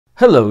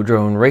Hello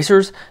drone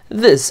racers,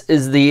 this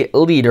is the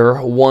Leader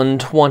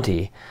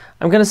 120.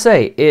 I'm going to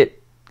say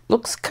it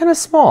looks kind of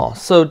small,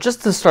 so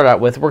just to start out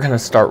with, we're going to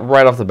start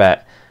right off the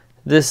bat.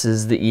 This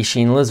is the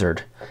Eachine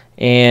Lizard,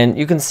 and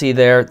you can see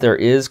there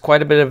is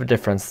quite a bit of a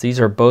difference. These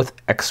are both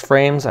X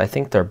frames. I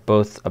think they're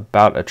both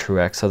about a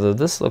true X, although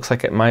this looks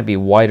like it might be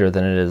wider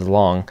than it is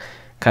long,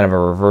 kind of a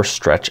reverse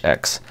stretch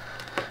X.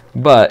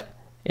 But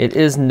it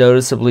is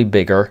noticeably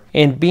bigger,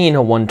 and being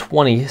a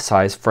 120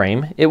 size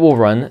frame, it will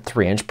run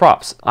 3-inch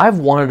props. I've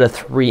wanted a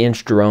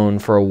 3-inch drone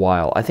for a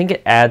while. I think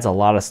it adds a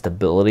lot of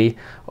stability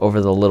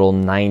over the little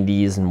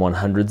 90s and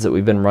 100s that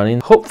we've been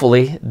running.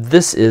 Hopefully,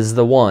 this is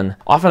the one.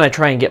 Often I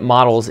try and get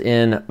models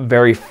in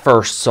very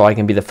first so I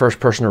can be the first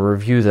person to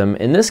review them.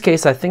 In this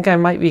case, I think I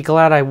might be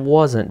glad I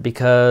wasn't,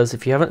 because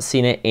if you haven't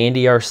seen it,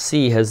 Andy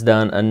RC has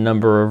done a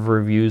number of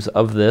reviews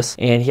of this,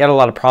 and he had a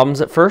lot of problems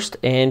at first,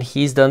 and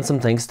he's done some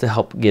things to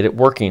help get it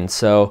working.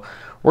 So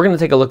we're going to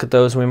take a look at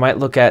those, and we might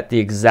look at the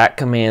exact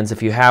commands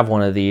if you have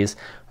one of these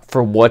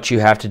for what you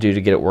have to do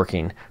to get it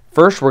working.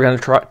 First, we're going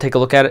to take a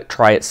look at it,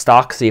 try it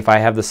stock, see if I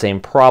have the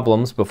same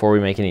problems before we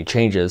make any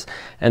changes,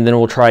 and then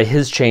we'll try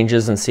his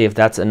changes and see if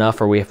that's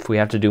enough or if we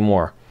have to do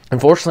more.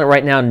 Unfortunately,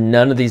 right now,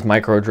 none of these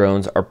micro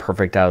drones are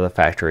perfect out of the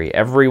factory.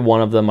 Every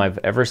one of them I've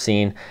ever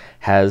seen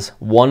has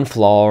one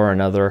flaw or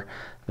another.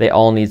 They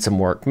all need some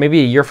work. Maybe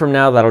a year from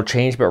now that'll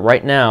change, but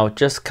right now it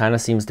just kind of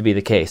seems to be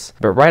the case.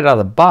 But right out of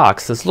the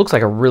box, this looks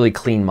like a really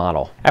clean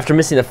model. After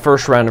missing the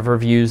first round of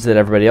reviews that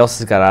everybody else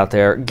has got out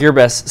there,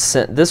 GearBest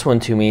sent this one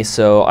to me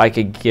so I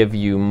could give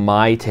you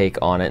my take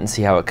on it and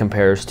see how it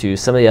compares to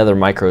some of the other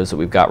micros that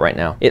we've got right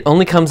now. It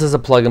only comes as a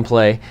plug and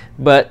play,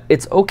 but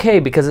it's okay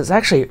because it's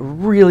actually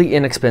really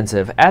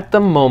inexpensive. At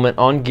the moment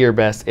on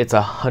GearBest, it's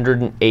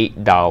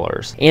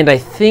 $108. And I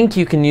think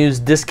you can use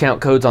discount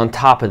codes on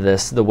top of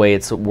this the way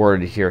it's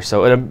worded here.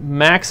 So at a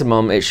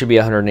maximum, it should be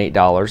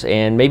 $108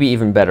 and maybe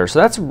even better. So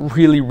that's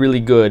really, really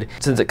good.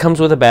 Since it comes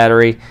with a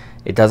battery,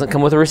 it doesn't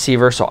come with a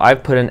receiver, so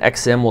I've put an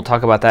XM. We'll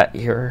talk about that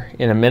here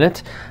in a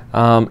minute.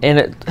 And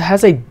it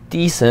has a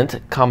decent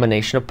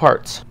combination of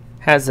parts.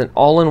 Has an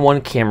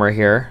all-in-one camera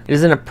here. It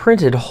is in a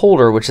printed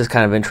holder, which is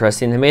kind of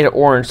interesting. They made it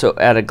orange, so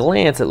at a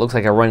glance it looks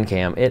like a run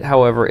cam. It,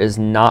 however, is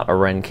not a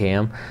run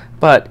cam.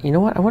 But you know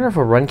what? I wonder if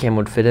a run cam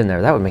would fit in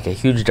there. That would make a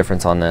huge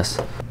difference on this.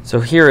 So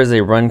here is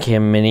a run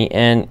cam mini,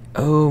 and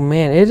oh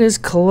man, it is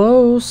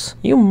close.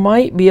 You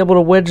might be able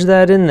to wedge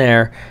that in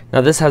there. Now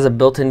this has a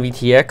built-in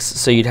VTX,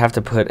 so you'd have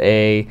to put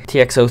a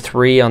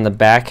TX03 on the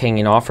back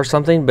hanging off or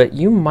something, but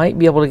you might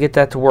be able to get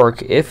that to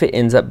work if it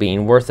ends up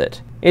being worth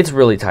it. It's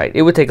really tight.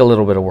 It would take a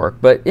little bit of work,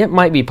 but it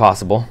might be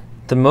possible.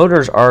 The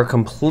motors are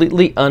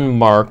completely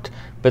unmarked,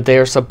 but they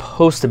are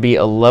supposed to be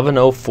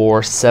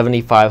 1104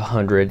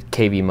 7500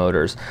 kV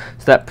motors.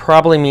 So that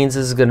probably means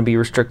this is going to be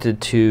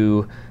restricted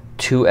to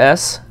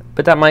 2S,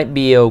 but that might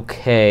be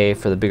okay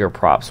for the bigger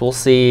props. We'll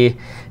see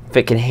if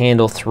it can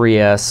handle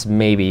 3S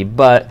maybe,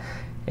 but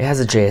it has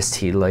a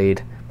JST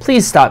lead.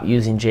 Please stop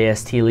using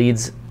JST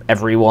leads,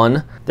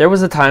 everyone. There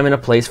was a time and a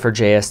place for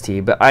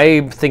JST, but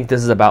I think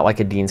this is about like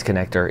a Dean's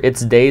connector.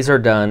 Its days are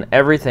done.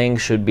 Everything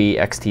should be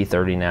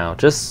XT30 now.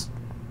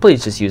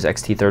 Please just use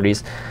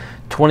XT30s.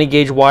 20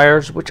 gauge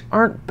wires, which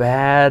aren't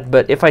bad,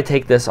 but if I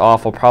take this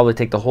off, I'll probably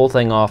take the whole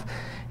thing off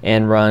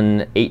and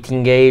run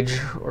 18 gauge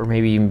or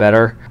maybe even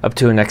better up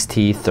to an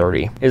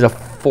XT30. It is a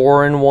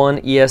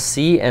 4-in-1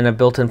 ESC and a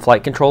built-in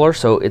flight controller,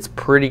 so it's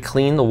pretty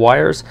clean. The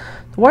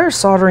wire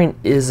soldering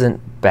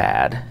isn't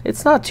bad.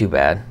 It's not too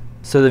bad.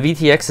 So the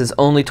VTX is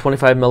only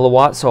 25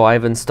 milliwatts, so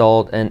I've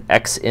installed an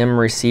XM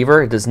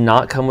receiver. It does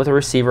not come with a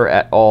receiver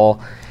at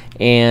all,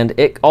 and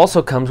it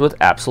also comes with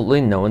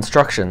absolutely no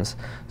instructions.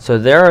 So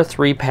there are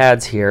 3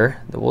 pads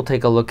here that we'll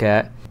take a look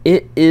at.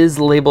 It is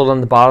labeled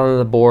on the bottom of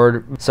the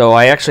board, so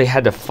I actually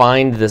had to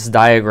find this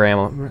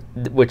diagram,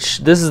 which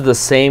this is the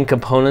same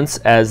components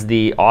as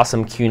the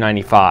awesome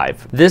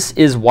Q95. This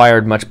is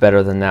wired much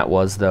better than that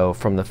was though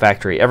from the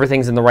factory.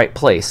 Everything's in the right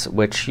place,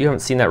 which you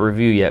haven't seen that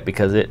review yet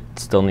because it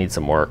still needs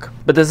some work.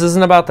 But this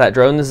isn't about that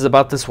drone, this is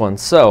about this one.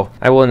 So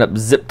I will end up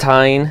zip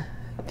tying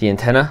the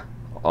antenna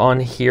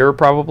on here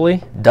probably.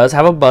 It does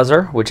have a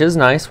buzzer, which is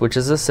nice, which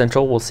is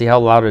essential. We'll see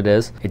how loud it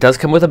is. It does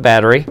come with a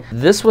battery.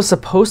 This was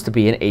supposed to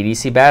be an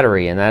ADC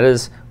battery, and that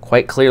is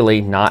quite clearly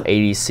not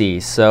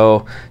ADC.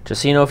 So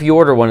just so you know, if you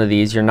order one of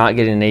these, you're not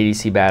getting an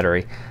ADC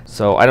battery.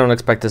 So I don't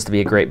expect this to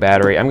be a great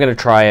battery. I'm going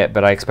to try it,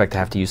 but I expect to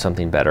have to use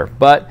something better.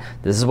 But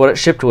this is what it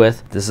shipped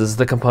with. This is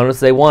the components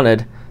they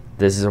wanted.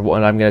 This is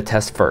what I'm going to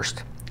test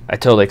first. I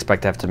totally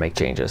expect to have to make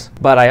changes.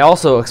 But I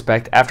also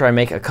expect after I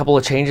make a couple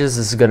of changes,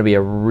 this is going to be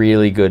a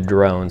really good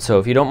drone. So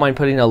if you don't mind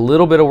putting a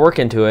little bit of work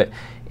into it,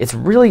 it's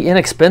really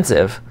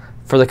inexpensive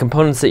for the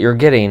components that you're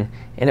getting,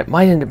 and it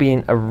might end up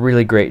being a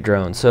really great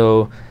drone.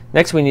 So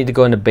next we need to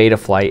go into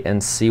Betaflight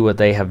and see what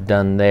they have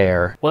done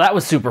there. Well, that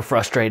was super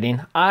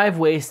frustrating. I've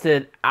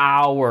wasted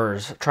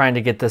hours trying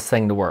to get this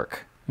thing to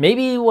work.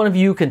 Maybe one of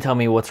you can tell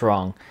me what's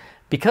wrong.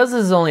 Because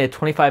this is only a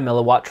 25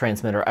 milliwatt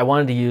transmitter, I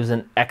wanted to use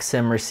an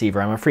XM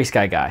receiver. I'm a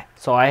FreeSky guy.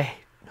 So I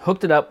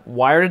hooked it up,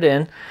 wired it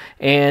in,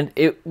 and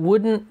it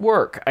wouldn't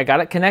work. I got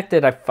it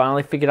connected. I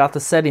finally figured out the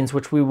settings,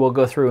 which we will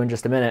go through in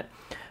just a minute.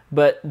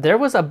 But there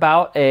was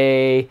about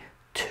a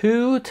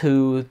 2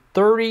 to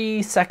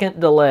 30 second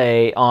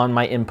delay on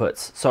my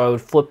inputs. So I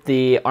would flip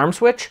the arm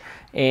switch,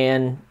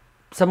 and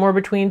somewhere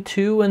between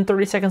 2 and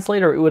 30 seconds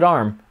later, it would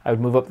arm. I would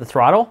move up the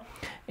throttle,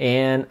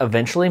 and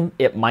eventually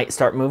it might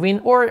start moving,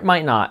 or it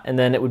might not. And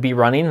then it would be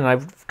running, and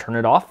I'd turn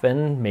it off,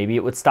 and maybe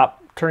it would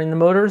stop turning the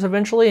motors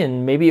eventually,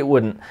 and maybe it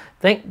wouldn't.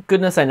 Thank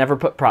goodness I never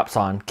put props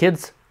on.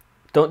 Kids,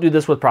 don't do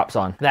this with props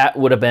on. That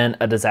would have been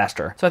a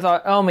disaster. So I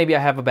thought, oh, maybe I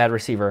have a bad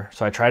receiver.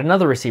 So I tried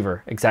another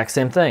receiver, exact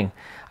same thing.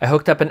 I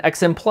hooked up an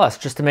XM Plus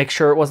just to make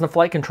sure it wasn't a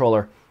flight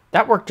controller.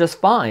 That worked just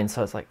fine.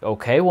 So I was like,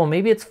 okay, well,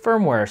 maybe it's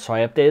firmware. So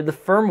I updated the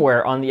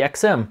firmware on the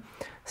XM.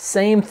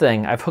 Same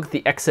thing. I've hooked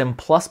the XM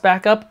Plus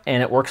back up,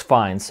 and it works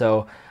fine.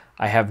 So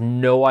I have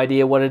no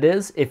idea what it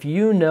is. If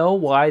you know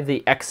why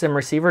the XM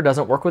receiver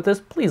doesn't work with this,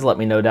 please let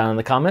me know down in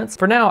the comments.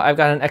 For now, I've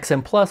got an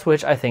XM Plus,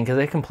 which I think is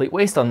a complete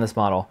waste on this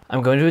model.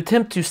 I'm going to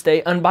attempt to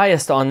stay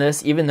unbiased on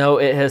this, even though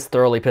it has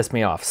thoroughly pissed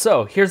me off.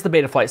 So here's the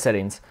Betaflight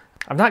settings.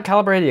 I've not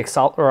calibrated the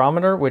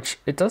accelerometer, which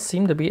it does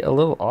seem to be a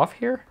little off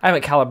here. I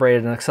haven't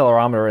calibrated an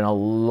accelerometer in a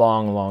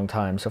long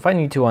time. So if I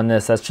need to on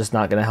this, that's just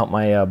not gonna help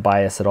my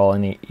bias at all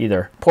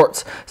either.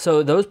 Ports.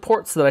 So those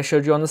ports that I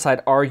showed you on the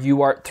side are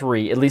UART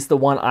 3, at least the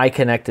one I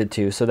connected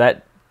to. So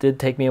that did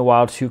take me a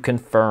while to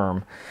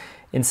confirm.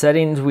 In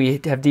settings, we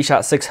have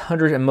DShot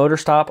 600 and motor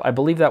stop. I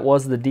believe that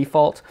was the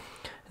default.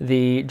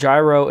 The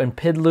gyro and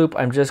PID loop,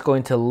 I'm just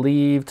going to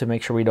leave to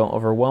make sure we don't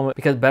overwhelm it,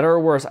 because better or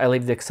worse, I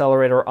leave the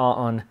accelerator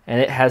on,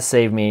 and it has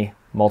saved me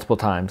multiple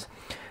times.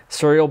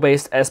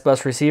 Serial-based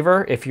S-bus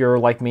receiver, if you're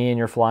like me and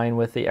you're flying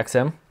with the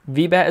XM.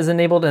 VBAT is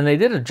enabled, and they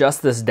did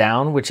adjust this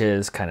down, which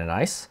is kind of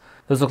nice.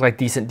 Those look like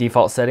decent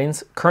default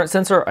settings. Current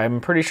sensor,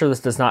 I'm pretty sure this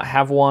does not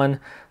have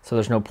one, so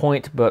there's no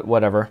point, but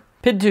whatever.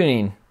 PID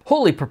tuning.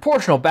 Holy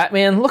proportional,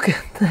 Batman, look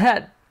at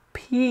that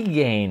P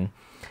gain.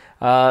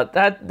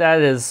 That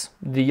is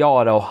the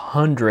yaw at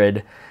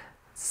 100.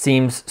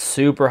 Seems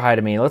super high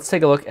to me. Let's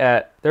take a look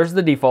at, there's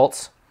the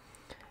defaults,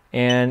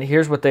 and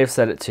here's what they've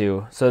set it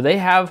to. So they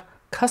have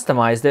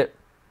customized it,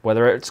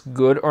 whether it's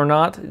good or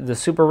not. The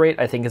super rate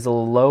I think is a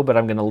little low, but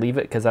I'm gonna leave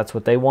it because that's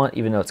what they want,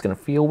 even though it's gonna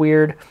feel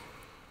weird.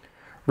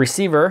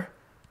 Receiver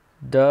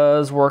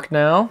does work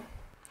now.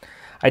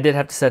 I did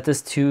have to set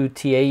this to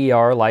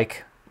TAER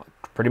like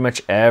pretty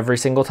much every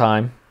single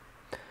time.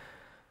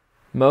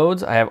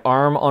 Modes, I have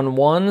ARM on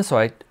 1, so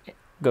I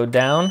go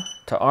down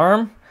to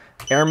ARM.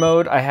 Air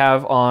mode, I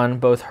have on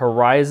both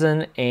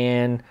horizon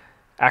and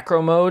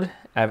acro mode.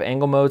 I have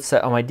angle mode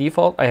set on my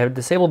default. I have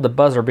disabled the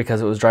buzzer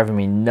because it was driving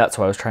me nuts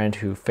while I was trying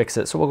to fix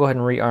it. So we'll go ahead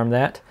and rearm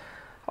that.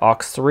 Aux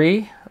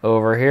 3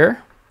 over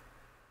here.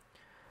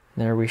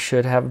 There we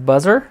should have a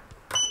buzzer.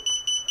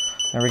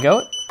 There we go.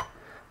 I'd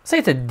say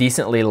it's a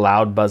decently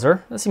loud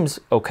buzzer. That seems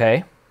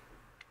okay.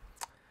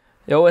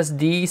 The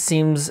OSD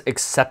seems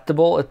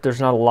acceptable. If there's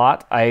not a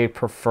lot, I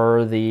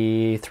prefer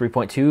the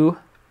 3.2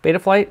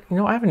 Betaflight. You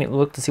know, I haven't even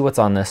looked to see what's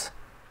on this.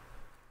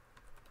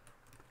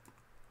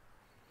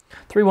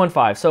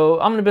 315. So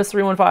Omnibus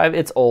 315,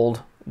 it's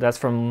old. That's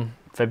from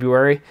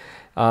February.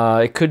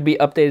 It could be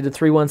updated to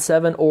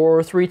 317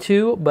 or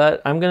 32,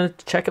 but I'm going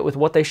to check it with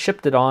what they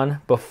shipped it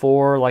on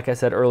before, like I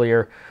said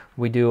earlier,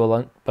 we do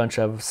a bunch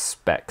of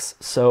specs.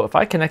 So if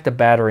I connect the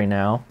battery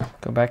now,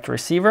 go back to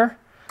receiver.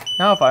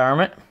 Now if I arm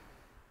it,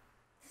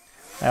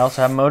 I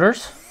also have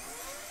motors,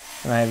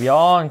 and I have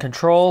yaw and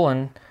control,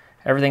 and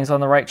everything's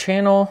on the right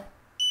channel.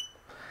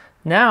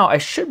 Now I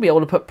should be able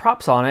to put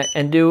props on it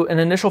and do an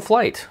initial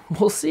flight.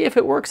 We'll see if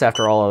it works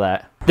after all of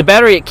that. The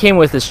battery it came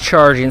with is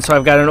charging, so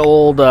I've got an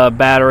old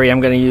battery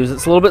I'm going to use.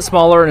 It's a little bit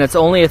smaller, and it's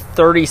only a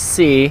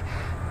 30C,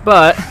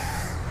 but,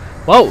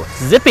 whoa,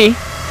 zippy.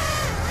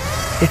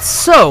 It's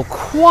so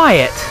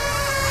quiet.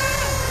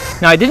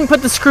 Now I didn't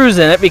put the screws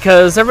in it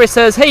because everybody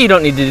says, hey, you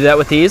don't need to do that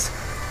with these.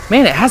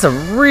 Man, it has a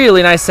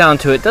really nice sound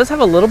to it. It does have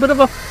a little bit of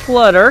a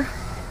flutter.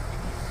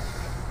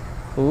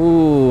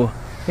 Ooh.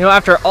 You know,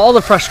 after all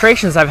the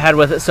frustrations I've had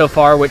with it so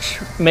far, which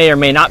may or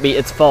may not be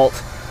its fault,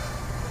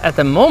 at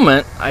the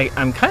moment,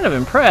 I'm kind of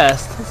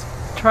impressed. Let's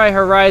try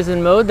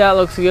horizon mode. That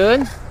looks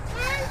good.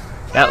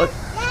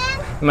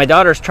 My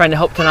daughter's trying to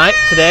help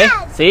today.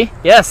 See?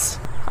 Yes.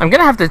 I'm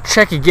gonna have to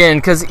check again,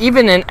 because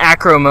even in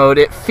acro mode,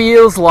 it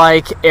feels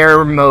like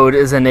air mode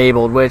is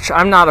enabled, which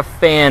I'm not a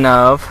fan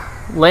of.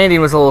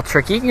 Landing was a little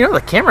tricky. You know,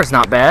 the camera's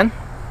not bad.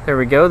 There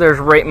we go. There's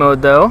rate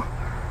mode though.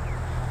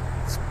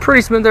 It's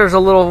pretty smooth. There's a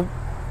little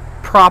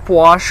prop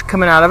wash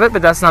coming out of it,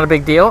 but that's not a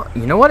big deal.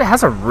 You know what? It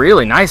has a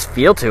really nice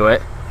feel to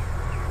it.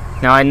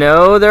 Now I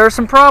know there are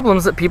some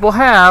problems that people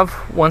have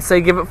once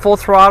they give it full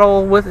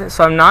throttle with it,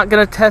 so I'm not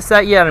going to test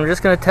that yet. I'm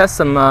just going to test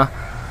some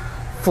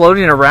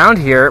floating around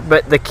here,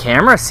 but the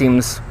camera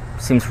seems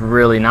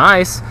really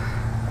nice.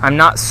 I'm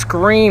not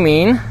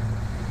screaming,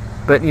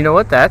 but you know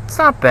what? That's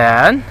not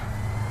bad.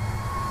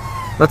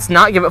 Let's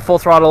not give it full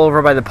throttle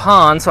over by the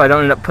pond so I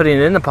don't end up putting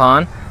it in the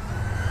pond.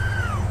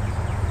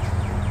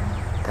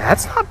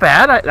 That's not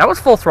bad. That was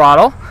full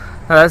throttle.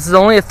 This is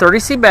only a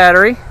 30C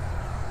battery,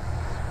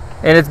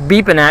 and it's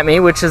beeping at me,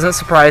 which isn't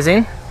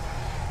surprising.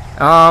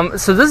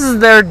 So this is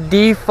their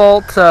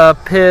default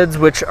PIDs,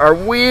 which are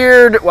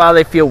weird. Wow,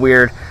 they feel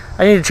weird.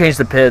 I need to change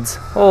the PIDs.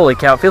 Holy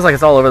cow, it feels like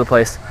it's all over the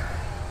place.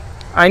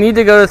 I need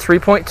to go to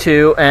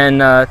 3.2 and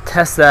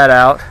test that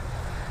out,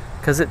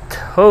 because it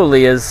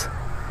totally is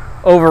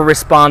over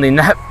responding.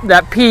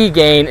 That P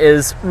gain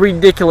is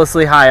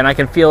ridiculously high, and I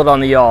can feel it on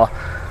the yaw.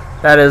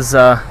 That is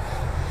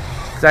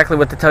exactly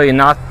what to tell you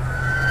not.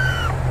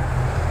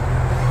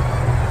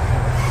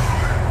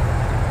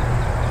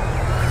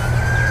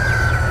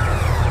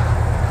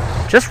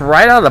 Just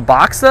right out of the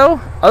box though,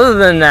 other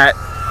than that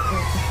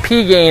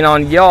P gain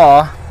on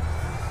yaw,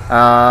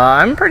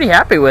 I'm pretty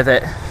happy with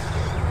it.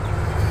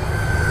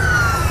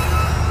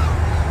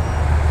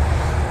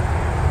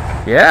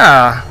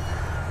 Yeah,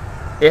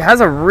 it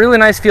has a really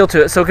nice feel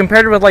to it. So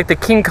compared with like the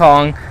King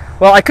Kong,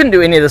 well, I couldn't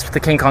do any of this with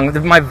the King Kong.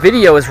 My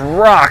video is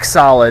rock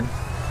solid.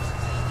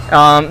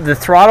 The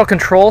throttle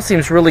control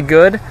seems really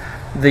good.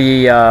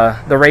 The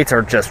rates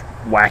are just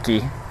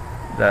wacky.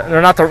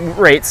 They're not the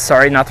rates,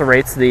 sorry, not the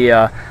rates.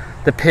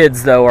 The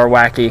PIDs though are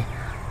wacky.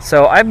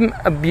 So I'm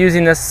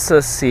abusing this.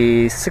 Let's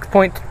see,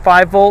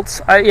 6.5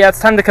 volts. Yeah, it's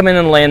time to come in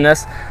and land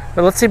this.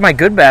 But let's see if my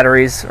good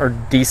batteries are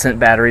decent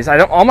batteries.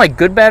 All my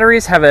good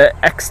batteries have a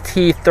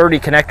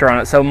XT30 connector on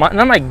it, so none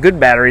of my good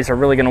batteries are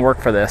really going to work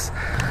for this.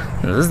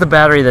 Now, this is the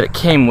battery that it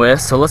came with,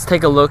 so let's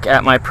take a look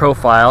at my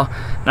profile.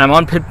 And I'm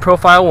on PID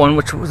profile 1,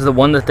 which was the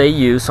one that they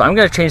used, so I'm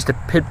going to change to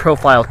PID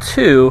profile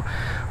 2,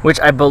 which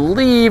I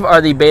believe are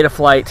the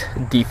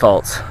Betaflight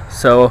defaults.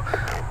 So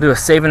do a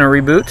save and a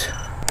reboot.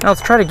 Now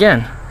let's try it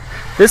again.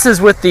 This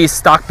is with the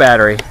stock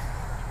battery.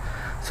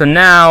 So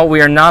now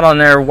we are not on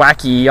their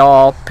wacky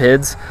yaw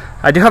PIDs.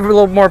 I do have a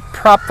little more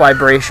prop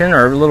vibration,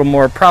 or a little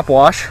more prop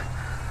wash.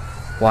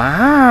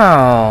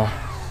 Wow.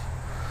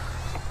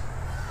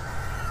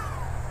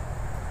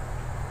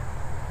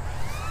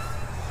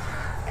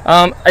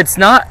 It's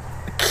not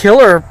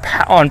killer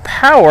on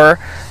power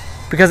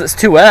because it's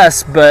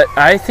 2S, but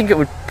I think it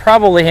would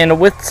probably handle,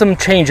 with some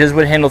changes,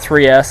 would handle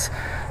 3S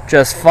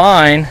just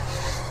fine.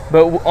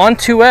 But on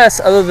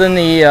 2S, other than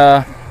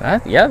the,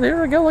 yeah,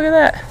 there we go, look at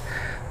that.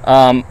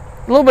 A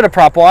little bit of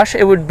prop wash.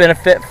 It would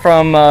benefit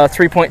from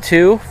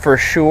 3.2 for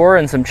sure,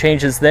 and some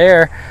changes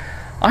there.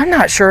 I'm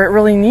not sure it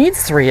really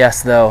needs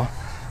 3S though.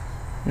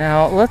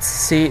 Now let's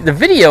see. The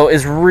video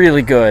is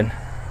really good.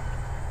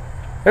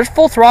 There's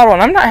full throttle,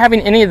 and I'm not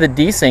having any of the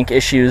desync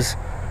issues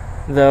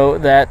though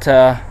that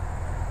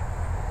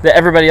that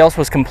everybody else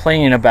was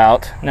complaining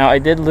about. Now I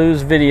did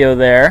lose video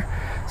there.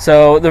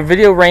 So the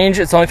video range,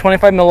 it's only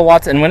 25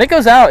 milliwatts, and when it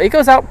goes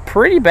out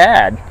pretty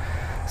bad.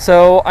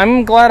 So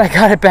I'm glad I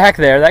got it back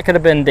there. That could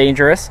have been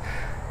dangerous.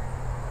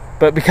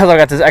 But because I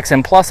got this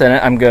XM Plus in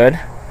it, I'm good.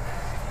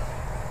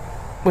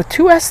 With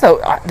 2S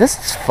though, this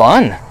is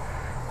fun.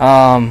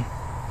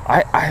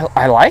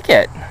 I like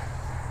it.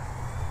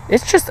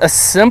 It's just a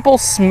simple,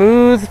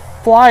 smooth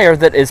flyer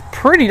that is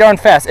pretty darn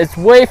fast. It's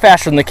way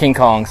faster than the King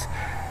Kongs.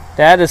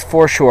 That is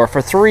for sure.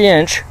 For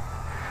 3-inch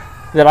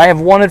that I have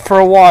wanted for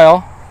a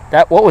while.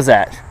 What was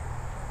that?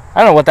 I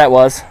don't know what that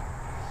was.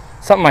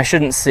 Something I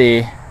shouldn't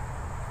see.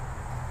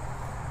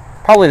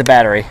 Probably the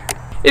battery.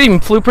 It even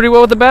flew pretty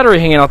well with the battery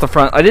hanging out the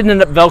front. I didn't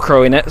end up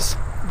Velcroing it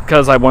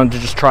because I wanted to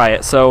just try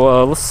it.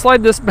 So let's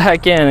slide this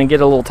back in and get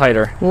a little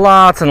tighter.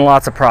 Lots and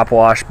lots of prop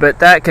wash, but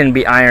that can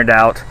be ironed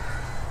out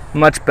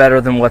much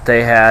better than what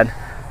they had.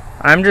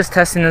 I'm just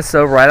testing this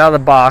though right out of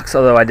the box,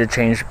 although I did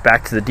change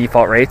back to the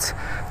default rates.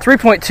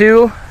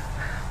 3.2.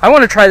 I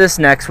want to try this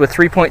next with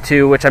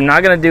 3.2, which I'm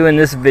not going to do in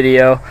this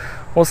video.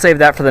 We'll save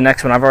that for the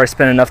next one. I've already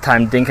spent enough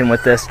time dinking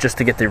with this just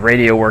to get the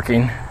radio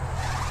working.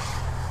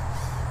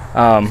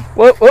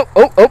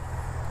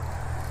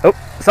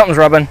 Something's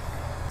rubbing.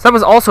 So that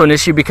was also an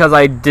issue because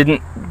I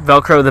didn't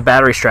Velcro the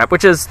battery strap,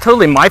 which is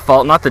totally my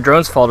fault, not the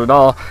drone's fault at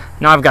all.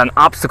 Now I've got an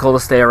obstacle to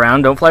stay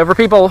around. Don't fly over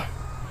people.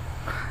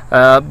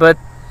 But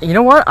you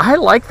know what? I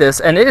like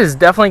this, and it is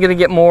definitely going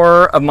to get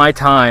more of my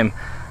time.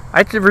 I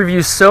have to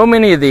review so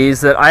many of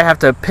these that I have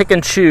to pick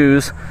and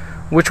choose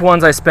which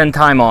ones I spend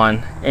time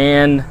on.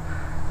 And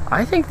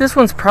I think this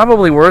one's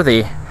probably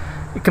worthy.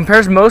 It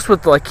compares most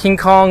with like King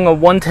Kong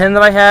 110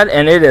 that I had,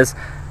 and it is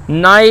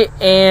night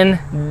and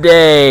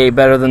day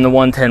better than the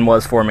 110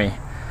 was for me.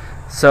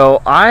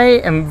 So I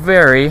am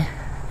very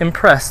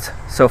impressed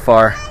so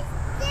far.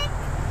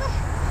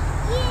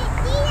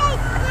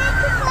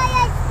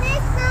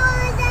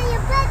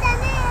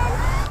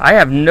 I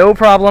have no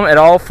problem at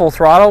all full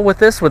throttle with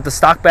this, with the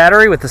stock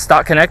battery, with the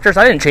stock connectors.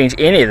 I didn't change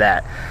any of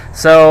that.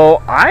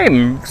 So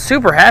I'm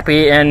super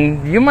happy,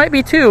 and you might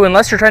be too,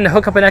 unless you're trying to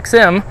hook up an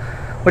XM,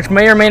 which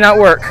may or may not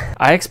work.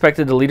 I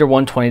expected the Leader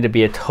 120 to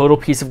be a total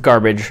piece of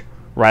garbage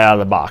right out of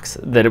the box,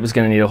 that it was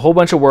going to need a whole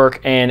bunch of work,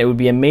 and it would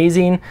be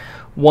amazing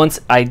once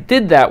I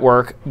did that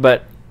work,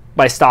 but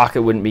by stock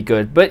it wouldn't be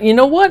good. But you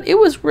know what? It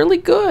was really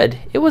good.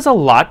 It was a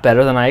lot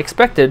better than I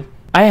expected.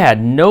 I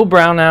had no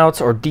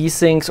brownouts or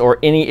desyncs or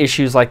any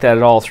issues like that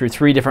at all through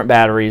 3 different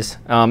batteries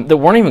that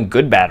weren't even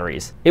good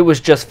batteries. It was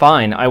just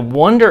fine. I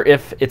wonder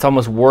if it's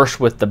almost worse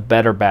with the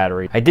better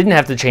battery. I didn't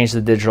have to change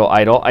the digital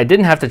idle. I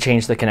didn't have to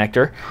change the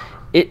connector.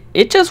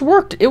 It just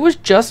worked. It was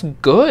just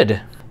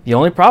good. The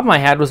only problem I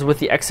had was with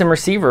the XM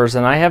receivers,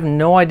 and I have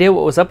no idea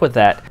what was up with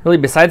that. Really,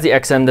 besides the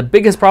XM, the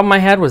biggest problem I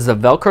had was the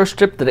Velcro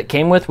strip that it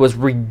came with was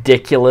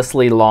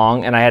ridiculously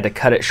long, and I had to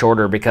cut it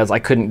shorter because I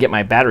couldn't get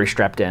my battery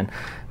strapped in.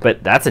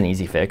 But that's an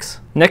easy fix.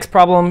 Next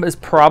problem is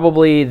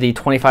probably the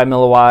 25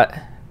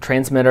 milliwatt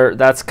transmitter.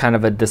 That's kind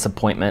of a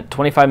disappointment.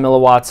 25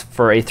 milliwatts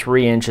for a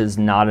 3-inch is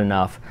not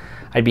enough.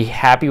 I'd be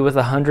happy with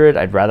 100.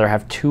 I'd rather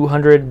have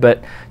 200,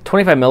 but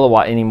 25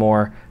 milliwatt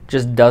anymore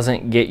just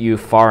doesn't get you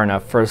far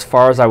enough for as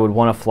far as I would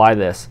want to fly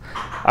this.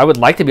 I would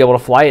like to be able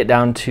to fly it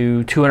down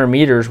to 200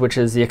 meters, which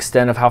is the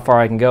extent of how far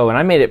I can go, and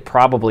I made it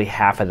probably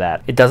half of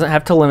that. It doesn't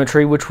have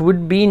telemetry, which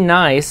would be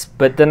nice,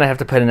 but then I have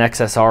to put an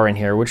XSR in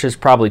here, which is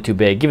probably too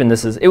big. Given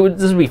this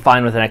would be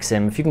fine with an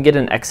XM. If you can get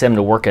an XM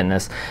to work in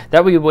this,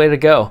 that would be the way to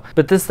go.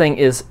 But this thing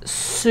is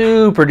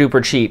super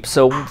duper cheap,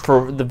 so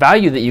for the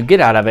value that you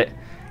get out of it,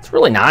 it's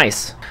really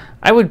nice.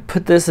 I would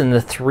put this in the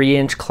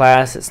 3-inch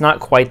class. It's not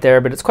quite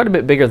there, but it's quite a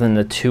bit bigger than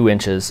the 2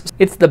 inches.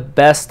 It's the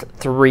best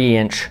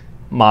 3-inch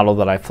model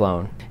that I've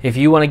flown. If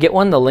you want to get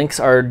one, the links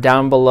are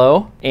down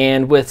below,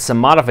 and with some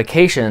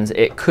modifications,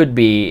 it could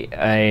be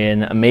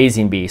an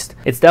amazing beast.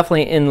 It's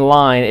definitely in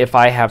line, if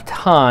I have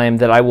time,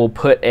 that I will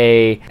put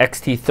a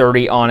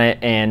XT30 on it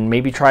and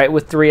maybe try it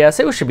with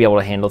 3S. It should be able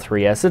to handle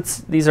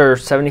 3S. These are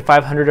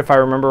 7,500 if I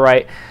remember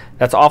right.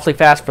 That's awfully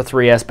fast for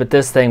 3S, but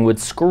this thing would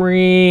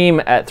scream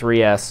at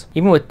 3S.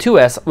 Even with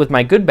 2S, with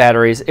my good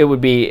batteries, it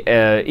would be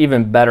an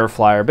even better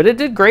flyer, but it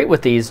did great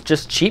with these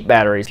just cheap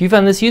batteries. If you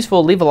found this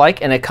useful, leave a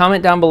like and a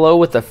comment down below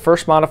with the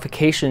first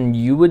modification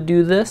you would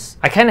do this.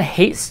 I kind of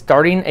hate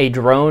starting a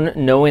drone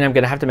knowing I'm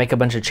gonna have to make a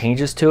bunch of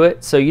changes to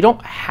it, so you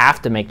don't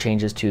have to make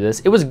changes to this.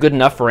 It was good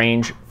enough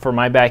range for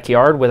my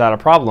backyard without a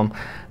problem,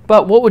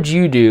 but what would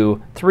you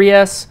do?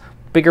 3S?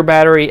 Bigger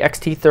battery,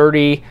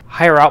 XT30,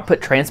 higher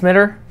output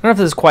transmitter. I don't know if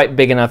this is quite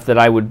big enough that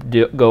I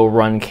would go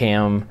run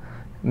cam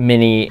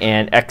mini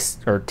and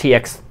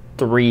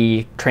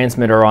TX3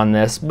 transmitter on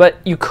this, but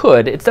you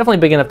could. It's definitely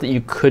big enough that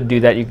you could do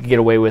that. You could get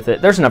away with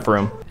it. There's enough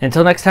room.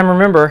 Until next time,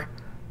 remember,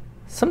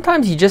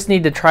 sometimes you just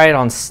need to try it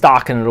on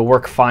stock and it'll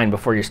work fine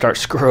before you start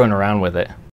screwing around with it.